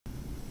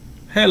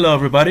Hello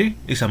everybody,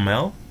 it's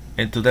Amel,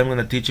 and today I'm going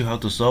to teach you how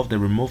to solve the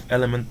remove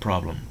element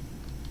problem.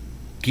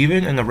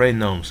 Given an array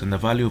nums and a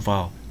value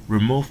val,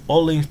 remove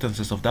all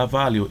instances of that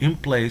value in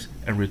place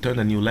and return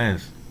a new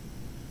length.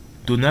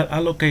 Do not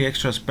allocate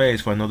extra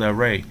space for another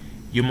array.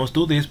 You must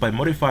do this by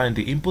modifying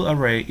the input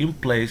array in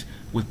place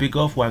with big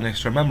of 1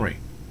 extra memory.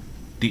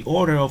 The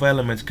order of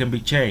elements can be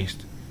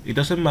changed. It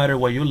doesn't matter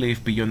what you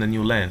leave beyond the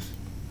new length.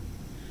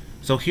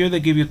 So here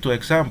they give you 2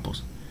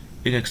 examples.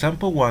 In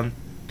example 1,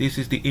 this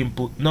is the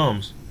input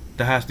nums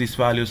that has this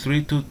value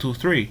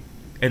 3223,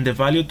 and the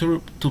value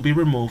to be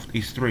removed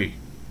is 3.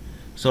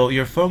 So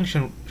your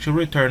function should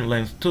return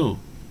length 2,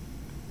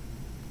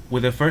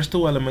 with the first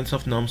 2 elements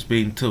of nums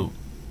being 2.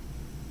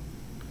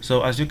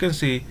 So as you can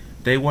see,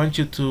 they want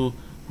you to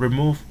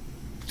remove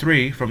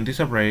 3 from this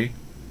array,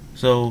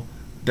 so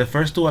the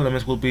first 2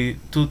 elements will be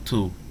 2,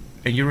 2,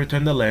 and you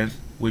return the length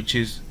which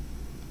is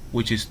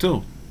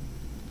 2.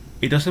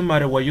 It doesn't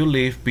matter what you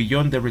leave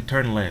beyond the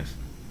return length.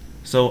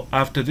 So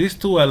after these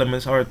 2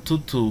 elements are 2,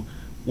 2,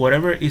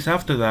 whatever is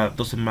after that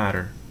doesn't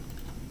matter.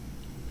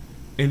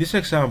 In this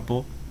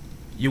example,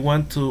 you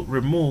want to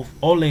remove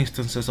all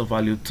instances of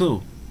value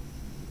 2.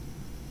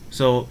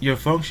 So your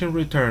function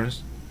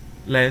returns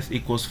length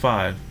equals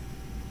 5,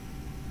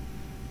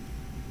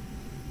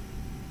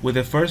 with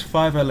the first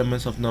 5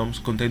 elements of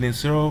nums containing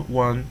 0,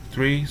 1,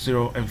 3,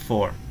 0, and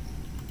 4.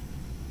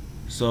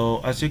 So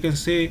as you can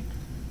see,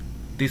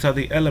 these are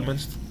the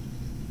elements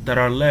that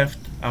are left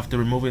after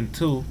removing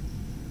 2,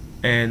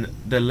 and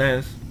the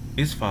length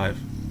is 5.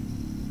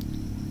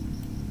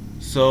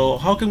 So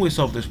how can we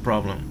solve this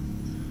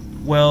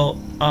problem? Well,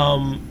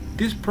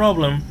 this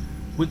problem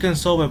we can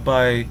solve it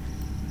by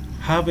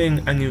having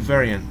an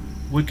invariant.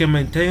 We can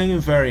maintain an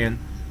invariant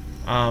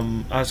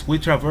as we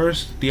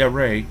traverse the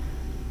array,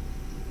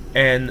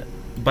 and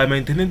by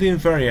maintaining the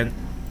invariant,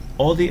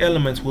 all the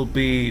elements will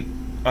be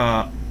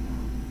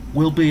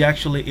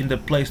actually in the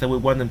place that we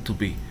want them to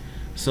be.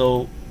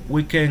 So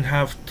we can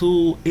have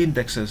 2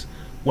 indexes,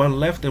 one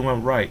left and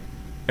one right,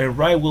 and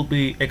right will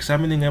be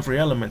examining every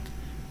element,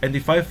 and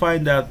if I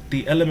find that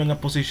the element at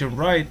position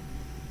right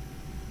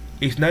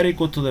is not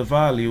equal to the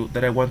value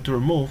that I want to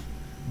remove,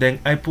 then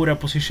I put a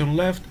position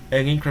left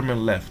and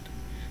increment left.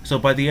 So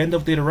by the end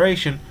of the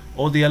iteration,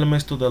 all the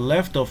elements to the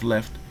left of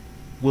left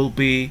will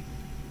be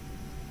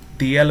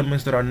the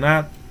elements that are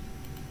not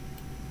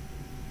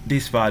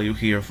this value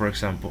here, for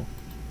example,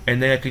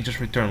 and then I can just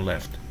return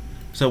left.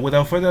 So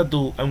without further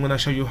ado, I'm going to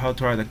show you how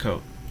to write the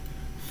code.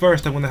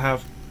 First, I'm going to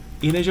have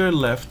integer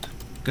left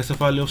gets a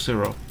value of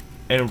 0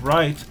 and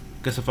right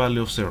gets a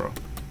value of 0,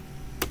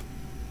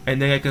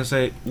 and then I can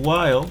say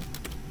while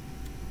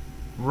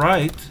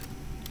right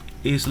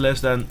is less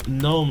than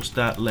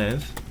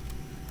nums.length.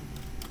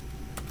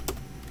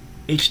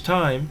 Each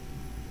time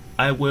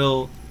I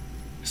will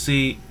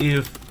see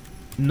if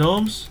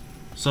nums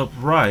sub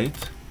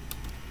right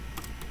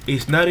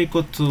is not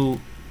equal to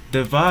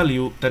the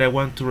value that I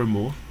want to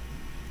remove.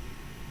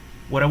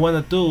 What I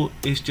want to do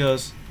is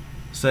just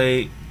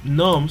say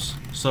nums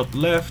sub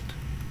left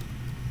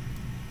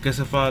gets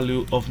a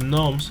value of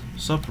nums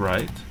sub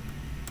right,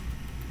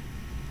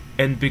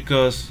 and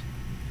because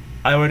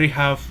I already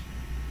have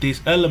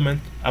this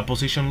element at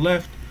position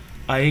left,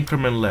 I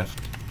increment left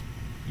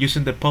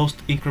using the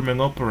post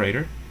increment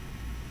operator,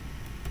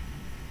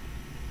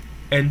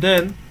 and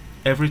then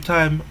every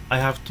time I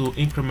have to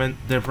increment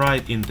the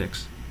right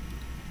index.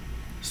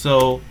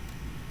 So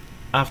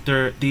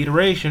after the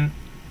iteration,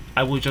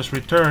 I will just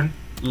return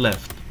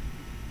left.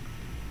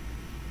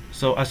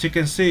 So as you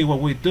can see, what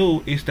we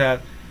do is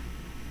that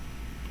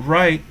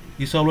right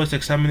is always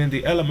examining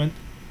the element,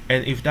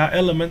 and if that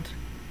element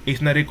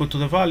is not equal to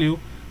the value,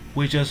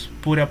 we just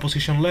put a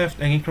position left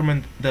and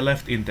increment the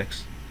left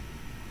index.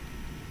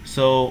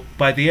 So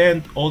by the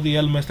end, all the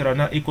elements that are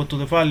not equal to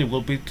the value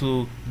will be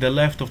to the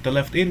left of the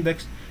left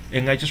index,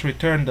 and I just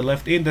return the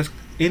left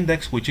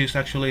index, which is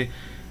actually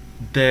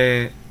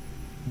the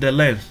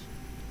length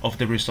of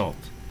the result.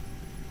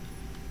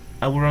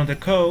 I will run the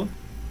code.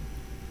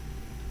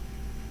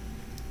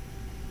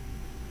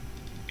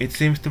 It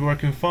seems to be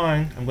working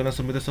fine. I'm going to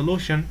submit the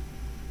solution.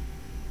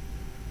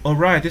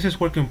 Alright, this is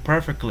working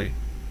perfectly.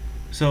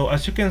 So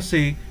as you can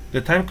see, the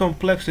time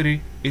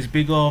complexity is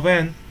big O of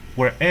n,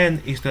 where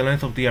n is the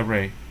length of the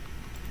array.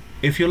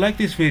 If you like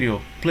this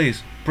video,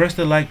 please press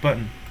the like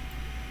button.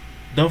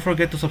 Don't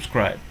forget to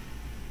subscribe.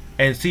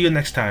 And see you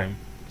next time.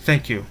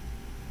 Thank you.